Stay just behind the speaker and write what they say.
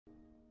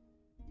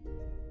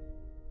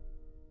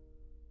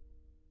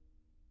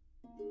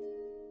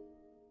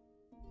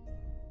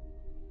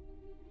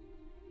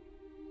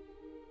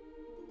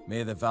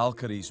May the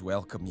Valkyries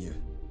welcome you,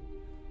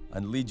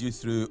 and lead you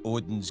through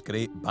Odin's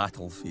great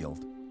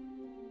battlefield.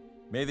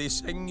 May they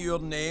sing your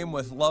name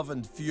with love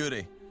and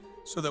fury,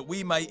 so that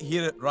we might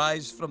hear it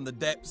rise from the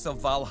depths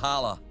of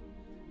Valhalla,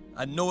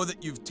 and know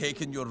that you've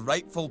taken your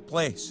rightful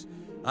place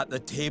at the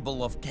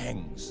table of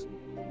kings.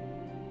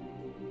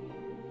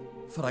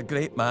 For a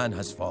great man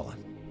has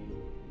fallen.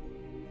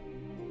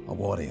 A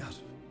warrior,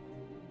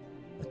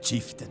 a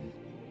chieftain,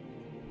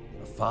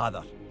 a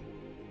father,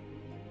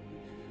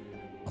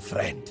 a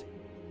friend.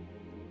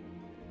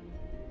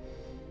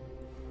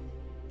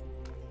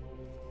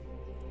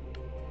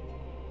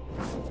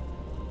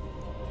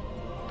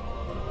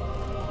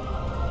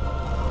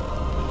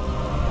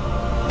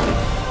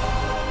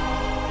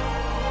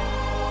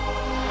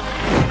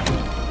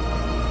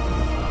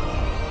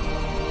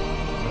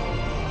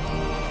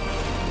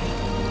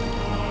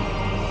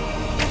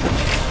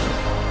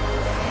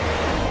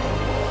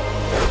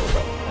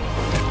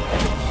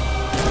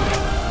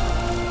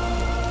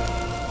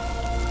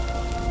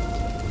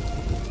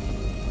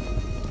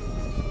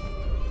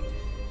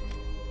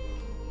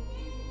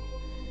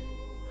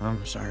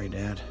 I'm sorry,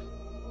 Dad.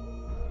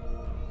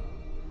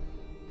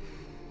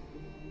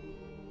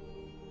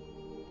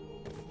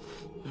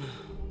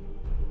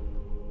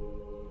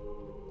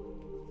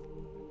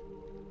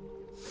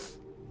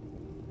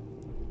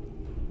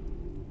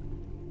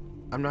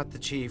 I'm not the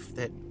chief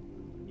that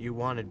you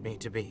wanted me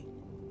to be.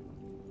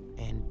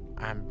 And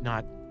I'm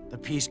not the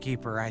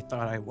peacekeeper I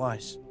thought I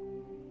was.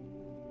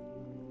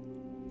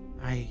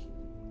 I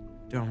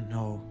don't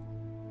know.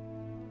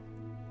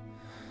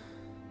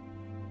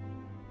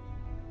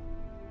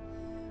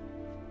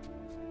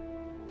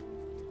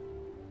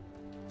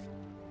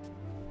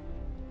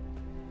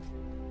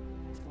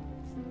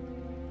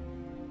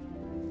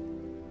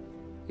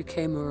 You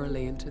came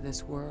early into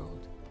this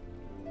world.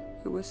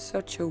 You were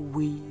such a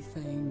wee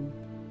thing.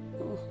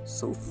 Oh,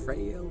 so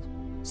frail,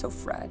 so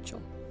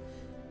fragile.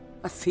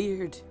 I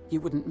feared you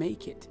wouldn't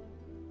make it.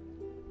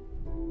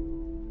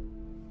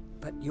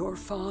 But your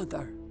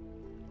father,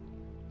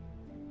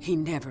 he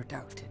never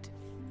doubted.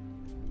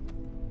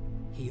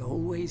 He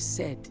always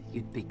said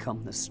you'd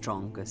become the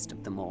strongest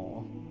of them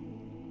all.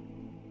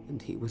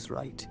 And he was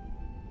right.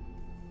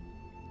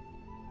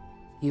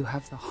 You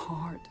have the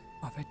heart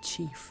of a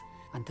chief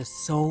and the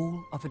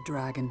soul of a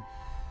dragon.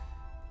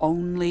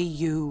 Only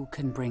you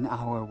can bring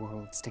our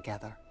worlds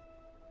together.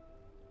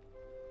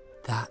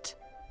 That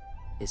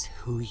is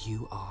who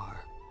you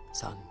are,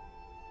 son.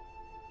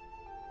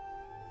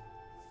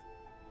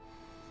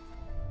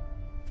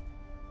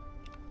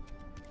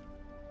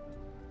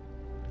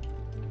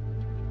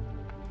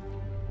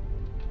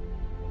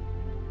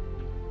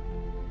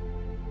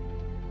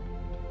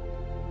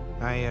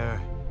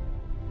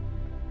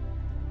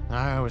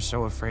 I was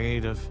so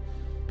afraid of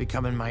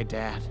becoming my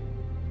dad.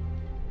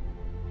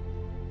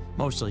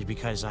 Mostly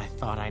because I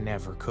thought I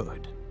never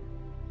could.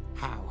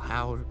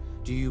 How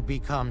do you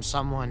become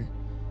someone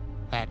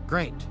that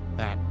great,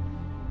 that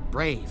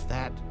brave,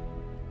 that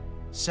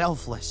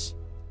selfless?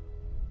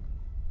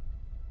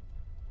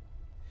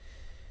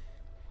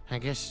 I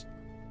guess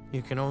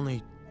you can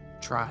only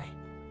try.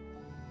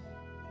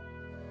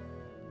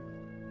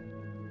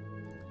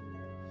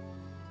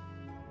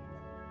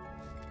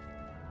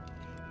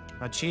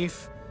 A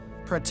chief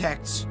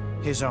protects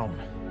his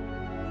own.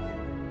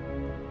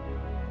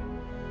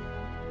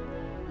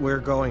 We're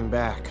going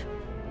back.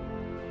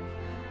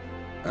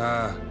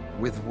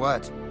 With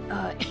what?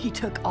 He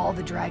took all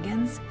the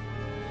dragons?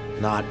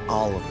 Not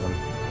all of them.